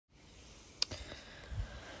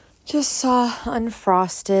Just saw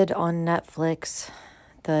Unfrosted on Netflix,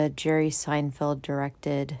 the Jerry Seinfeld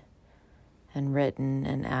directed and written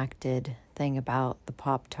and acted thing about the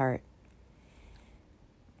Pop-Tart.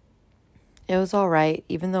 It was all right,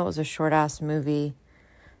 even though it was a short-ass movie.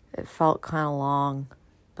 It felt kind of long,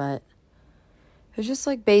 but it was just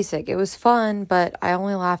like basic. It was fun, but I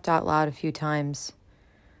only laughed out loud a few times.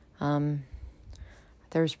 There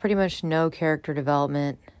was pretty much no character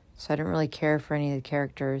development, so I didn't really care for any of the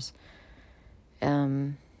characters.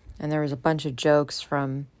 And there was a bunch of jokes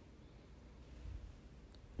from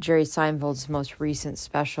Jerry Seinfeld's most recent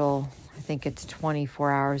special. I think it's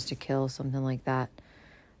 24 Hours to Kill, something like that.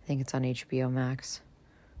 I think it's on HBO Max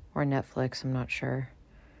or Netflix, I'm not sure.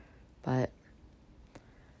 But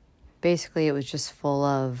basically it was just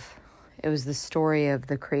it was the story of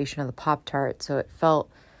the creation of the Pop-Tart, so it felt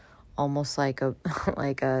almost like a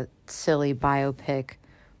like a silly biopic,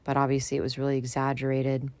 but obviously it was really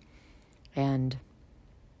exaggerated. And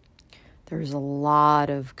there's a lot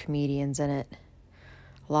of comedians in it.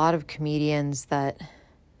 A lot of comedians that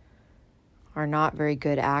are not very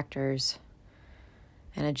good actors.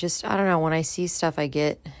 And I don't know, when I see stuff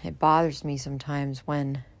it bothers me sometimes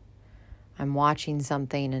when I'm watching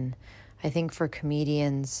something. And I think for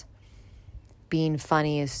comedians, being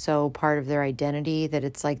funny is so part of their identity that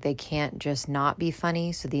it's like they can't just not be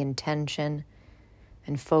funny. So the intention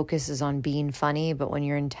and focus is on being funny, but when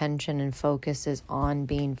your intention and focus is on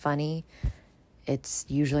being funny, it's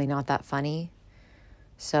usually not that funny.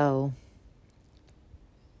 So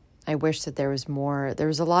I wish that there was more. There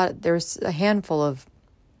was a handful of,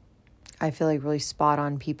 I feel like, really spot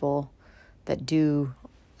on people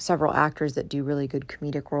several actors that do really good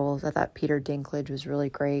comedic roles. I thought Peter Dinklage was really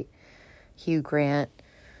great. Hugh Grant,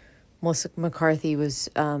 Melissa McCarthy was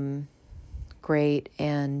great,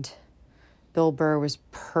 and Bill Burr was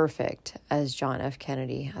perfect as John F.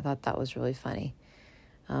 Kennedy. I thought that was really funny.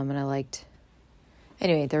 And I liked...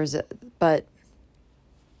 Anyway, but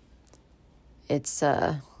it's,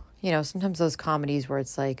 sometimes those comedies where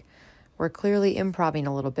it's like, we're clearly improvising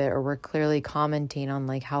a little bit, or we're clearly commenting on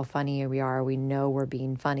like how funny we are. We know we're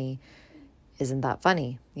being funny. Isn't that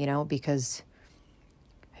funny? Because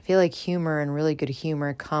I feel like humor and really good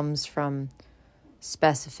humor comes from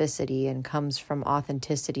specificity and comes from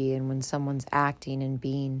authenticity. And when someone's acting and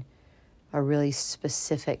being a really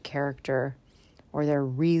specific character, or they're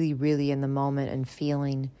really, really in the moment and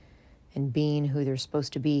feeling and being who they're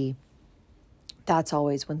supposed to be, that's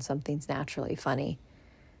always when something's naturally funny.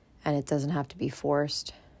 And it doesn't have to be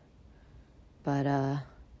forced. But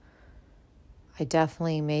it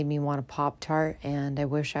definitely made me want a Pop-Tart, and I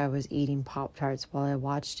wish I was eating Pop-Tarts while I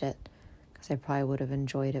watched it, because I probably would have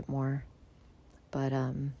enjoyed it more. But,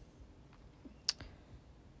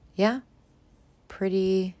 yeah,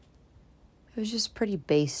 it was just pretty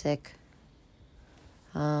basic.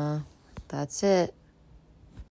 That's it.